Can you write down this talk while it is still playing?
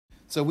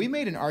So we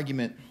made an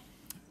argument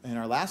in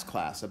our last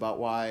class about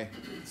why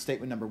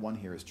statement number 1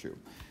 here is true.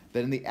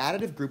 That in the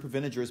additive group of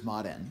integers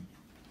mod n,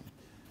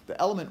 the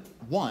element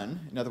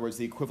 1, in other words,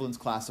 the equivalence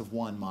class of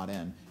 1 mod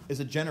n,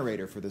 is a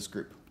generator for this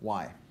group.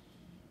 Why?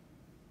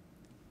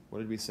 What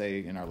did we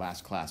say in our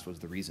last class was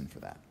the reason for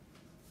that?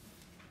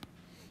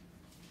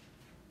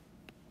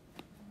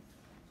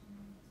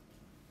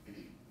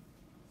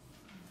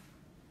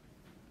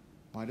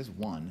 Why does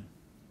 1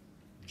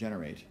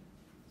 generate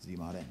z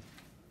mod n?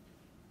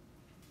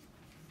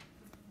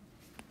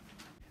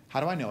 How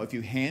do I know, if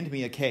you hand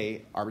me a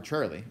k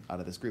arbitrarily out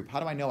of this group,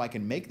 how do I know I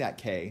can make that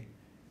k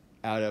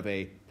out of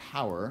a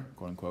power,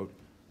 quote unquote,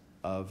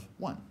 of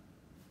 1?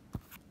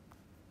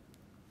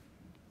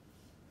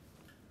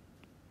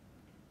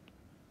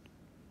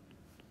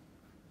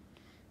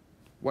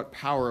 What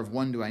power of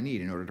 1 do I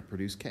need in order to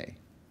produce k?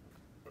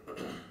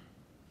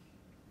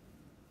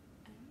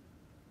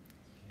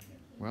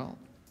 Well,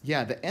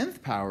 yeah, the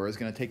nth power is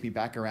going to take me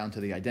back around to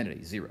the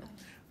identity, 0.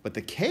 But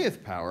the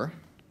kth power,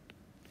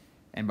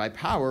 and by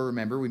power,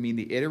 remember, we mean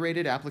the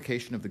iterated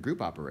application of the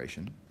group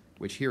operation,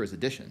 which here is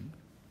addition.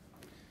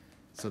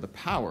 So the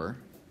power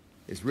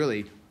is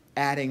really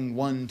adding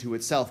 1 to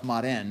itself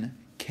mod n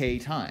k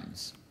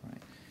times.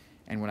 Right?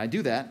 And when I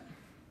do that,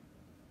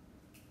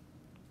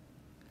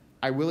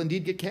 I will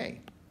indeed get k.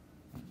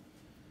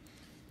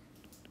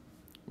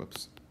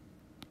 Whoops.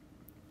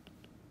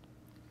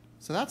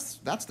 So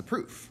that's the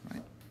proof,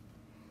 right?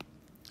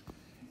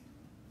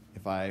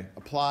 If I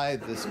apply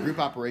this group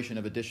operation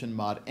of addition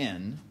mod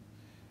n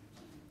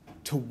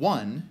to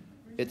 1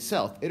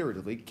 itself,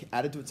 iteratively,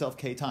 added to itself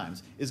k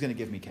times, is going to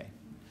give me k.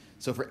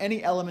 So for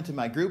any element in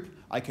my group,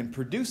 I can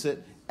produce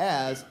it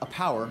as a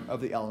power of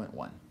the element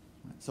 1.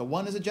 So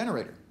 1 is a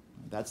generator.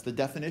 That's the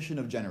definition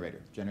of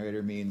generator.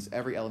 Generator means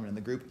every element in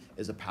the group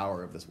is a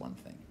power of this one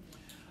thing.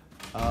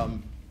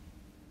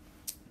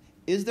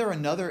 Is there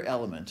another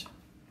element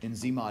in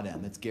z mod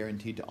n that's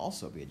guaranteed to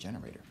also be a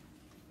generator?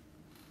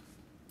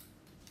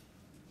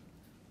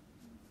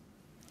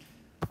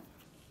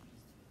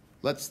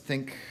 Let's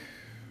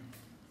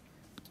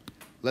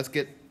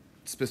get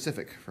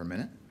specific for a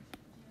minute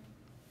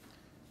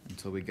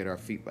until we get our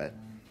feet wet.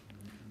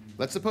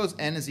 Let's suppose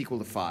n is equal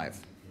to 5.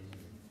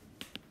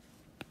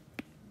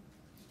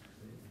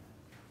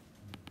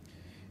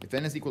 If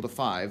n is equal to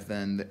 5,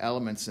 then the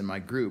elements in my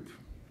group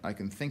I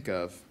can think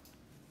of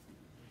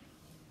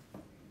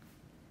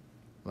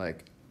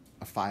like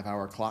a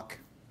 5-hour clock.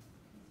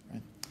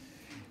 Right?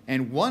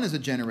 And 1 is a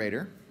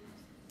generator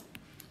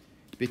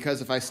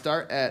because if I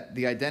start at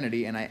the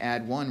identity and I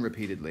add 1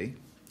 repeatedly,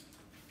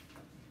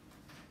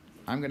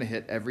 I'm going to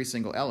hit every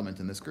single element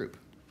in this group.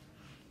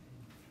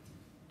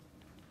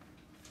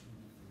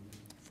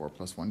 4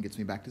 plus 1 gets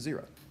me back to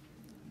 0.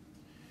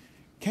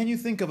 Can you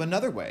think of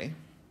another way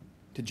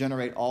to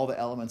generate all the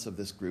elements of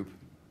this group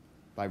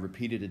by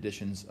repeated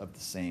additions of the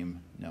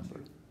same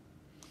number?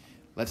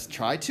 Let's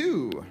try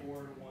 2. 4 to 1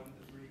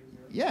 to 3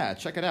 to 0. Yeah,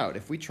 check it out.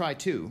 If we try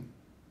 2,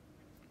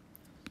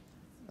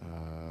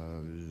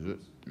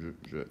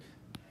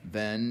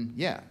 then,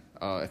 yeah,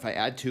 if I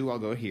add 2, I'll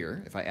go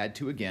here. If I add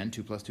 2 again,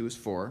 2 plus 2 is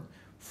 4.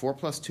 4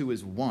 plus 2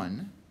 is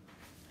 1.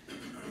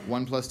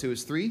 1 plus 2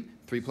 is 3.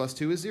 3 plus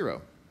 2 is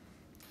 0.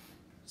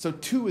 So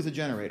 2 is a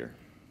generator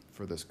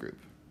for this group.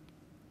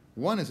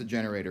 1 is a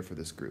generator for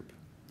this group.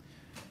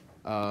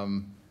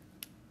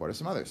 What are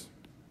some others?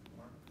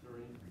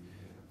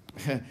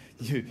 3.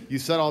 you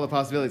said all the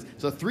possibilities.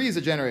 So 3 is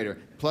a generator.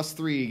 Plus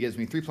 3 gives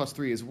me 3 plus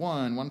 3 is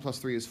 1. 1 plus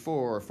 3 is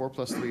 4. 4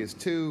 plus 3 is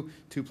 2.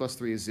 2 plus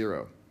 3 is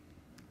 0.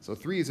 So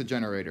 3 is a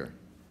generator.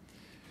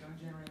 The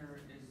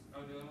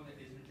only one that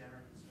isn't a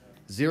generator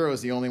is 0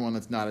 is the only one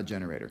that's not a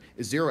generator.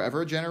 Is 0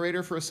 ever a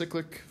generator for a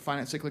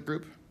finite cyclic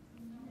group?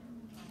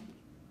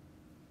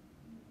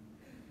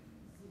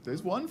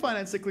 There's one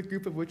finite cyclic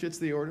group of which it's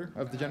the order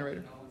of the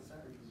generator.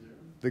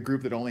 The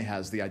group that only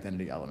has the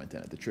identity element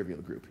in it, the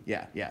trivial group.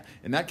 Yeah.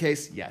 In that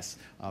case, yes.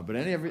 But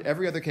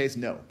every other case,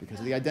 no. Because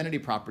of the identity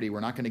property, we're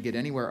not going to get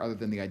anywhere other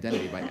than the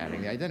identity by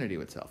adding the identity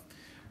to itself.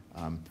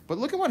 But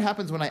look at what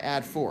happens when I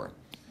add 4.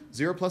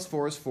 0 plus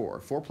 4 is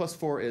 4. 4 plus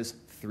 4 is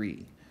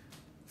 3.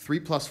 3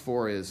 plus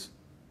 4 is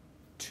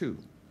 2.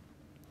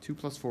 2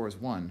 plus 4 is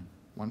 1.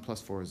 1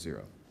 plus 4 is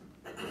 0.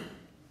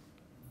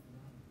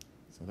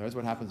 So there's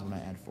what happens when I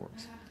add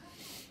 4s.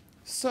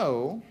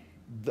 So,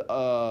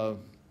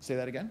 say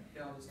that again?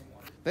 They all have the same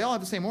order. They all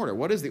have the same order.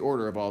 What is the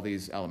order of all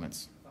these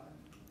elements?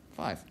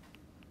 5.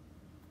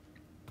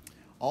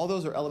 All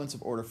those are elements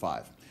of order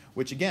 5,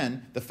 which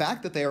again, the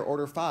fact that they are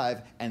order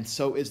 5 and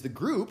so is the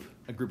group,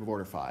 a group of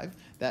order 5,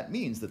 that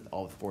means that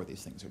all 4 of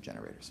these things are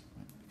generators,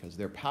 right? Because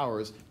their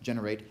powers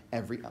generate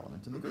every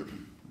element in the group,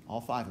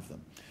 all 5 of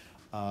them.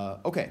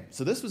 Okay,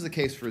 so this was the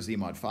case for z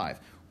mod 5.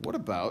 What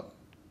about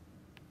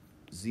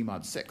z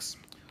mod 6?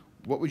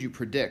 What would you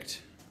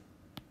predict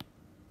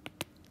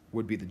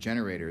would be the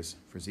generators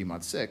for z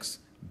mod 6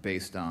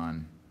 based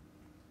on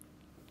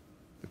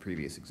the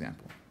previous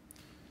example?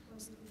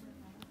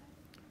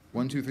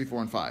 1, 2, 3,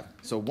 4, and 5.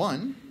 So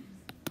 1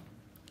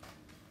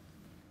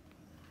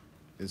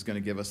 is going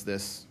to give us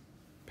this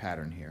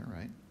pattern here,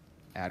 right?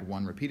 Add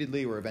 1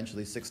 repeatedly, we're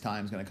eventually 6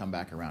 times going to come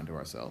back around to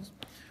ourselves.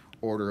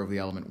 Order of the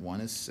element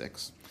 1 is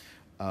 6.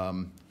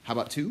 How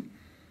about 2?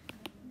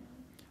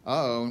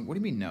 Oh, what do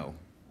you mean no?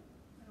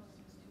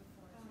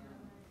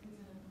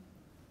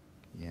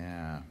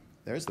 Yeah,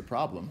 there's the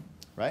problem,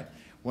 right?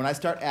 When I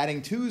start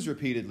adding 2's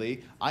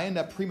repeatedly, I end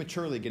up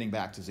prematurely getting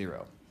back to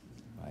 0.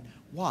 Right?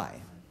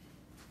 Why?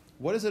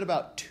 What is it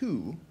about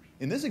 2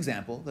 in this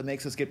example that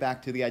makes us get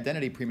back to the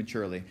identity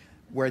prematurely,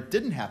 where it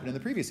didn't happen in the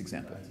previous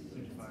example?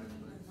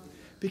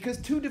 Because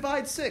 2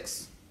 divides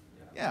 6.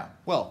 Yeah,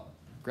 well,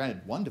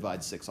 granted, 1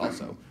 divides 6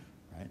 also,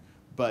 right?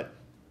 But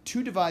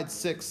 2 divides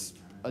 6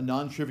 a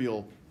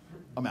non-trivial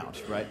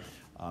amount, right?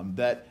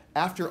 That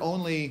after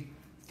only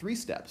 3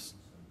 steps,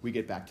 we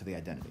get back to the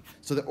identity.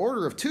 So the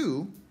order of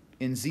 2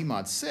 in Z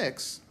mod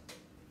 6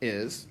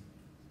 is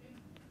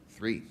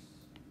 3.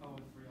 Oh,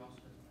 and 3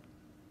 also doesn't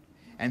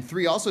work. And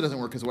 3 also doesn't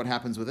work because what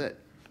happens with it?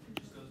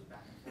 It just goes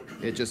back and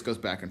forth. It just goes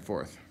back and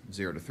forth.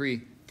 0 to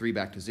 3, 3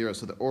 back to 0.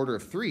 So the order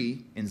of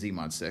 3 in Z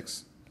mod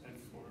 6 And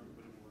 4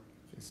 wouldn't work.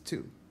 is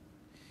 2.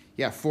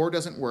 Yeah, 4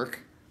 doesn't work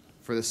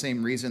for the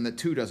same reason that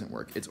 2 doesn't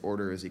work. Its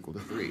order is equal to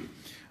 3.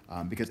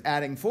 Because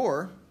adding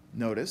 4,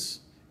 notice,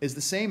 is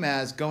the same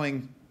as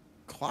going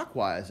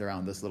clockwise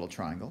around this little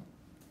triangle.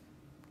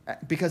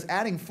 Because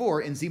adding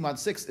 4 in Z mod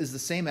 6 is the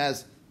same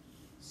as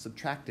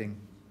subtracting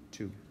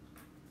 2.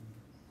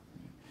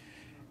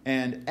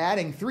 And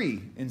adding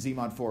 3 in Z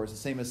mod 4 is the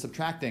same as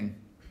subtracting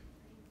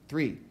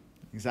 3.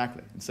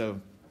 Exactly. And so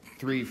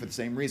 3, for the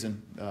same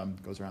reason,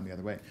 goes around the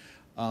other way.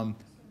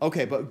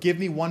 Okay, but give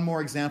me one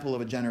more example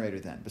of a generator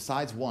then.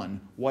 Besides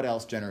 1, what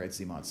else generates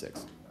Z mod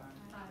 6?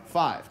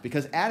 5.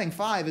 Because adding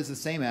 5 is the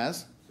same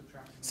as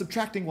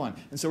subtracting 1.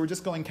 And so we're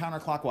just going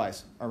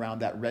counterclockwise around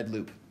that red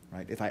loop,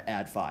 right? If I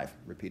add 5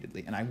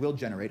 repeatedly. And I will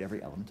generate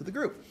every element of the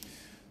group.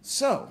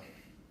 So,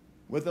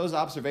 with those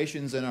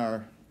observations in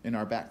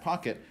our back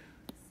pocket,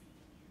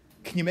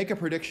 can you make a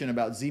prediction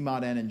about Z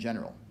mod n in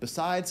general?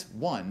 Besides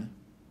 1,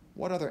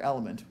 what other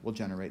element will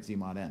generate Z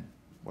mod n?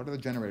 What other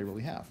generator will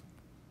we have?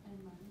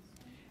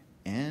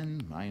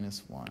 N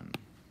minus 1.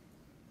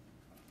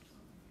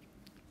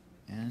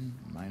 N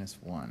minus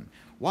 1.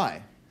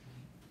 Why?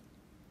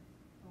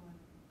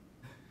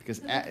 Because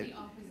it's the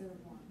opposite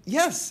of 1.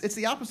 Yes, it's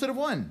the opposite of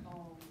 1.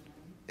 Oh,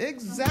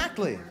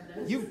 Exactly.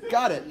 You've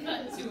got it.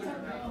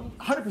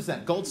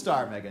 100%. Gold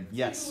star, Megan.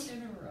 Yes.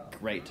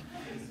 Great.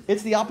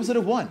 It's the opposite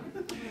of 1.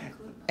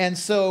 And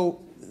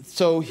so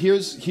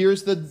here's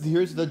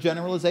the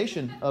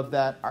generalization of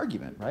that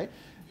argument, right?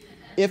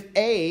 If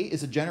A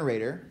is a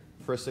generator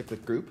for a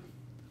cyclic group,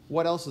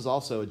 what else is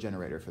also a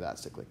generator for that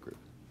cyclic group?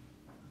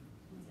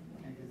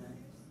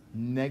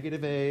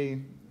 Negative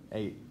A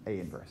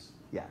inverse.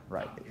 Yeah,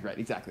 right,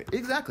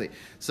 exactly.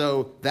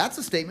 So that's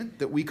a statement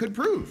that we could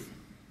prove.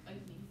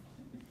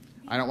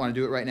 I don't want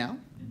to do it right now,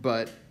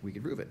 but we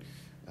could prove it.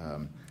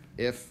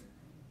 If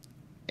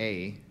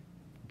A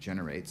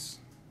generates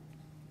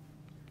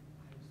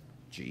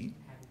G,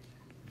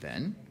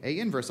 then A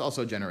inverse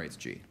also generates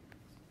G.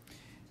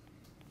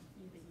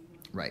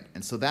 Right,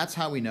 and so that's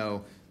how we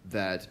know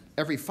that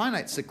every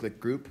finite cyclic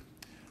group,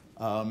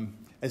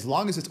 as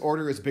long as its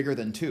order is bigger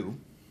than 2,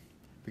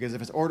 because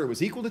if its order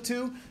was equal to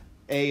 2,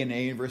 A and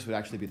A inverse would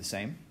actually be the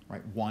same,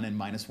 right? 1 and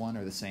minus 1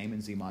 are the same in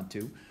Z mod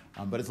 2.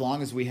 But as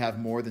long as we have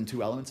more than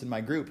 2 elements in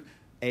my group,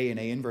 A and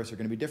A inverse are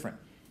going to be different.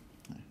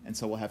 And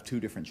so we'll have 2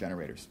 different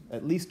generators,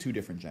 at least 2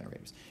 different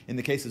generators. In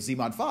the case of Z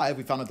mod 5,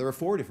 we found that there were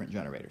 4 different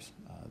generators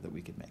that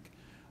we could make.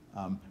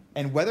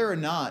 And whether or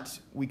not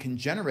we can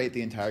generate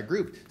the entire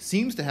group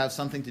seems to have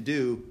something to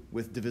do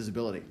with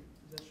divisibility. Is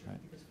that true? Right.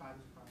 Because 5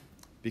 is prime.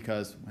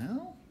 Because,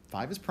 well,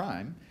 5 is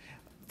prime.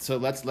 So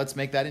let's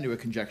make that into a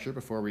conjecture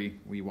before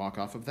we walk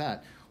off of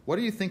that. What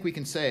do you think we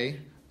can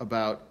say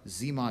about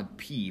Z mod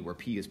P, where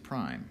P is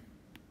prime?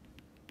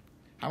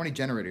 How many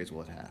generators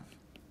will it have?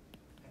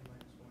 N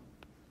minus 1.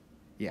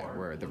 Yeah,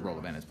 where the role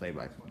of n is played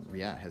by.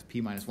 Yeah, it has P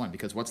minus 1,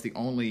 because what's the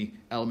only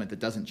element that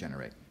doesn't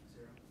generate?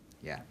 0.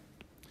 Yeah.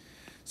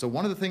 So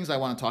one of the things I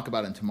want to talk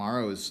about in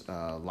tomorrow's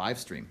live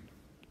stream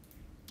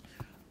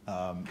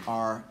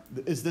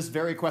is this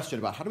very question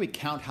about how do we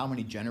count how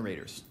many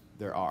generators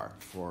there are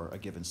for a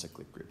given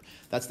cyclic group.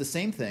 That's the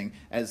same thing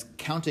as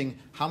counting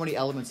how many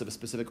elements of a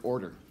specific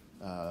order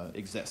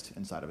exist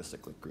inside of a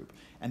cyclic group.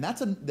 And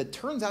that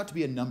turns out to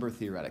be a number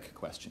theoretic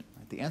question.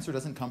 Right? The answer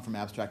doesn't come from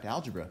abstract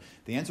algebra.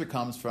 The answer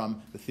comes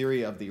from the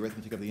theory of the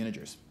arithmetic of the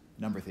integers,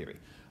 number theory.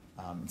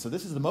 So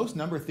this is the most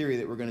number theory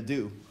that we're going to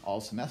do all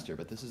semester,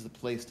 but this is the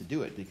place to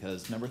do it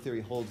because number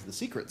theory holds the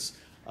secrets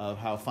of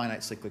how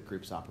finite cyclic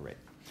groups operate.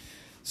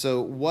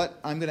 So what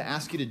I'm going to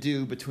ask you to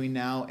do between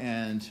now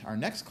and our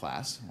next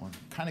class, we'll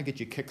kind of get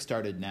you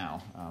kick-started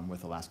now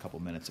with the last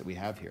couple minutes that we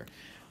have here,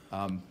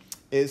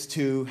 is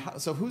to,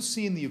 so who's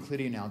seen the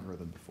Euclidean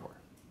algorithm before?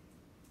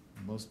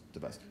 Most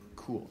of us.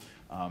 Cool.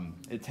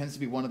 It tends to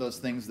be one of those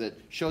things that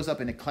shows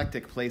up in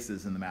eclectic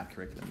places in the math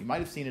curriculum. You might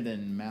have seen it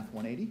in Math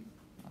 180,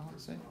 I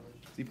would say.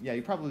 Yeah,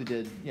 you probably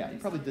did. Yeah, you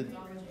probably did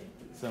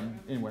some,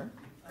 in where?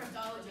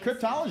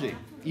 Cryptology,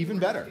 even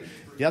better.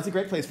 Yeah, that's a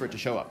great place for it to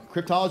show up.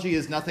 Cryptology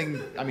is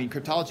nothing, I mean,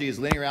 cryptology is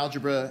linear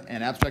algebra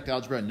and abstract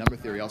algebra and number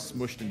theory all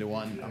smushed into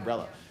one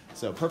umbrella.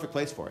 So perfect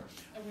place for it.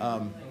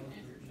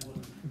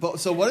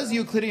 So what does the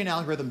Euclidean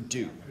algorithm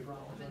do?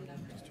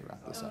 Just to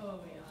wrap this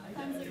up.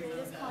 Finds the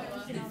greatest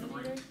common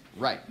denominator.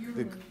 Right.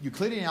 The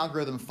Euclidean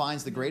algorithm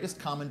finds the greatest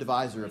common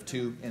divisor of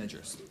two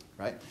integers,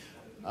 right?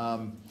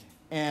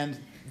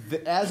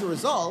 As a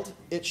result,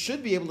 it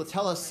should be able to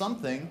tell us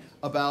something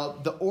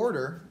about the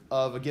order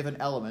of a given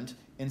element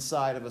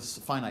inside of a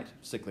finite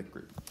cyclic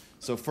group.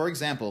 So for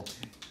example,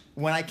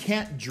 when I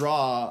can't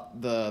draw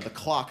the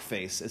clock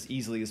face as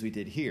easily as we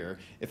did here,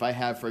 if I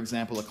have, for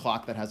example, a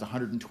clock that has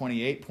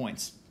 128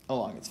 points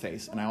along its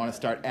face, and I want to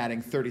start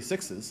adding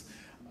 36s,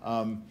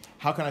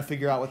 how can I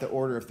figure out what the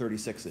order of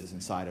 36 is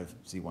inside of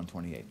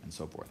Z128 and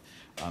so forth?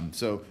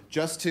 So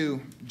just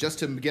to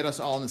get us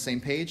all on the same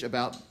page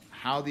about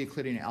how the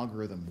Euclidean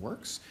algorithm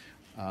works,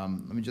 let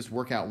me just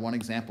work out one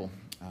example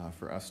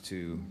for us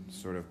to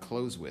sort of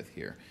close with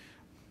here.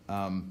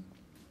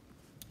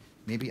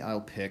 Maybe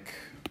I'll pick,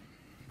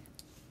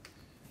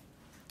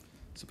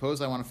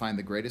 suppose I want to find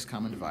the greatest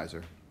common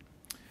divisor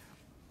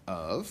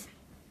of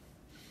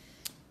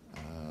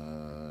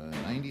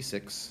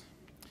 96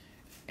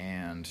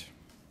 and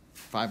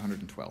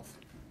 512.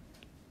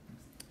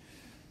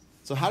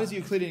 So how does the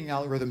Euclidean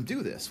algorithm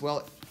do this?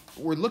 Well,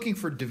 we're looking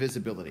for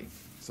divisibility.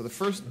 So the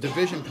first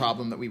division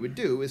problem that we would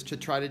do is to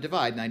try to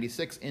divide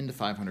 96 into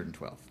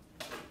 512.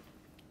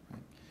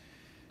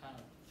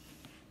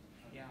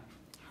 Yeah.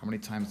 How many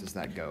times does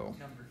that go?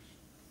 Numbers.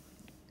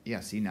 Yeah,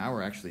 see, now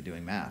we're actually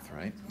doing math,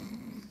 right?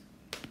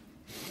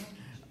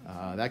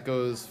 That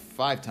goes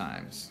 5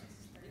 times,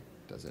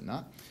 does it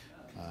not?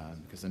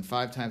 Because then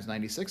 5 times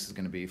 96 is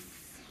going to be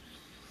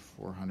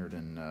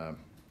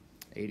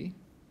 480?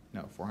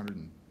 No, 400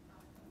 and...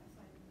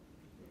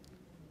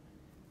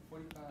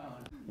 45.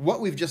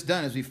 What we've just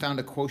done is we've found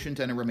a quotient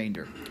and a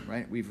remainder,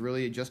 right? We've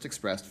really just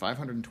expressed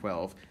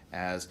 512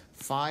 as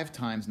 5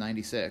 times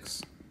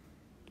 96,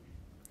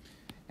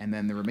 and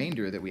then the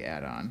remainder that we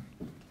add on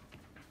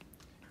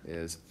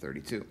is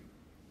 32.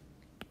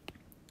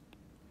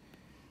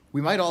 We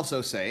might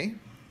also say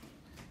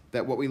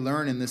that what we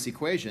learn in this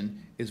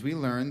equation is we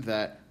learn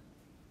that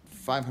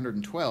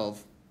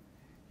 512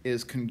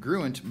 is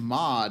congruent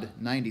mod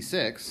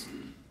 96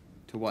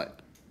 to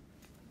what?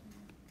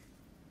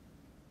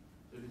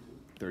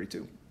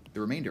 32,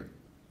 the remainder,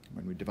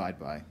 when we divide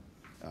by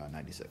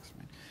 96.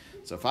 Right?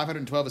 So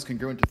 512 is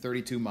congruent to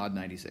 32 mod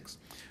 96.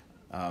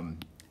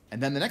 And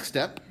then the next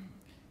step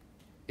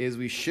is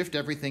we shift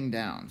everything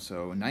down.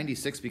 So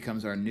 96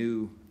 becomes our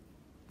new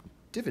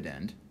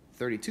dividend,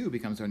 32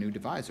 becomes our new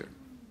divisor.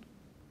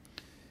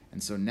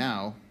 And so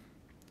now,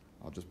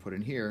 I'll just put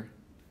in here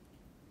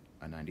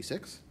a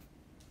 96.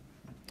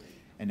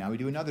 And now we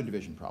do another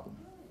division problem.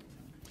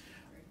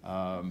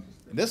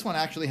 This one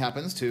actually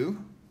happens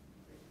to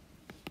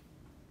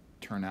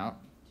turn out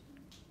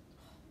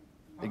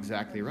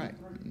exactly right.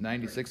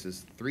 96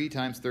 is 3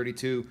 times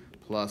 32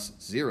 plus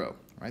 0,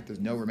 right? There's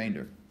no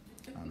remainder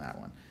on that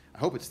one. I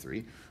hope it's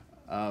 3.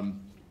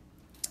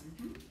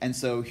 And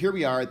so here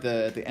we are at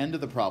the end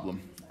of the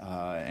problem,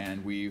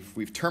 and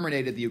we've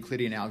terminated the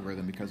Euclidean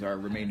algorithm because our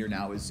remainder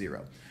now is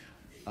 0.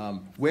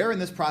 Where in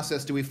this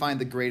process do we find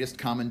the greatest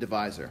common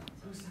divisor?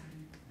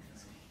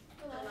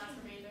 The last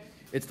remainder.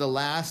 It's the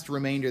last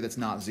remainder that's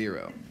not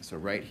 0. So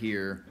right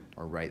here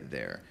or right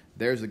there.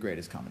 There's the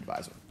greatest common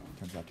divisor.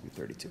 Turns out to be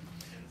 32.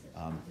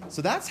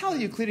 So that's how the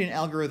Euclidean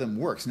algorithm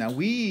works. Now,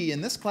 we,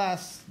 in this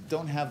class,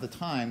 don't have the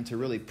time to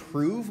really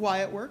prove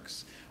why it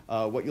works.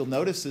 What you'll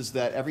notice is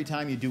that every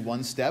time you do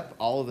one step,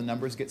 all of the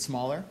numbers get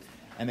smaller,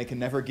 and they can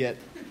never get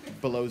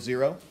below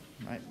 0.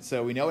 Right?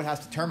 So we know it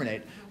has to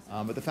terminate,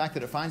 but the fact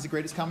that it finds the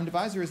greatest common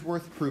divisor is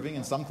worth proving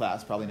in some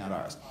class, probably not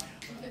ours.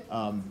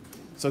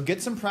 So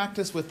get some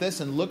practice with this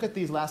and look at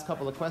these last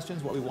couple of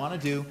questions. What we want to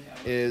do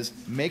is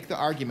make the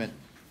argument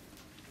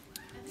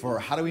for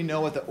how do we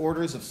know what the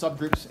orders of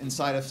subgroups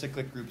inside of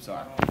cyclic groups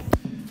are.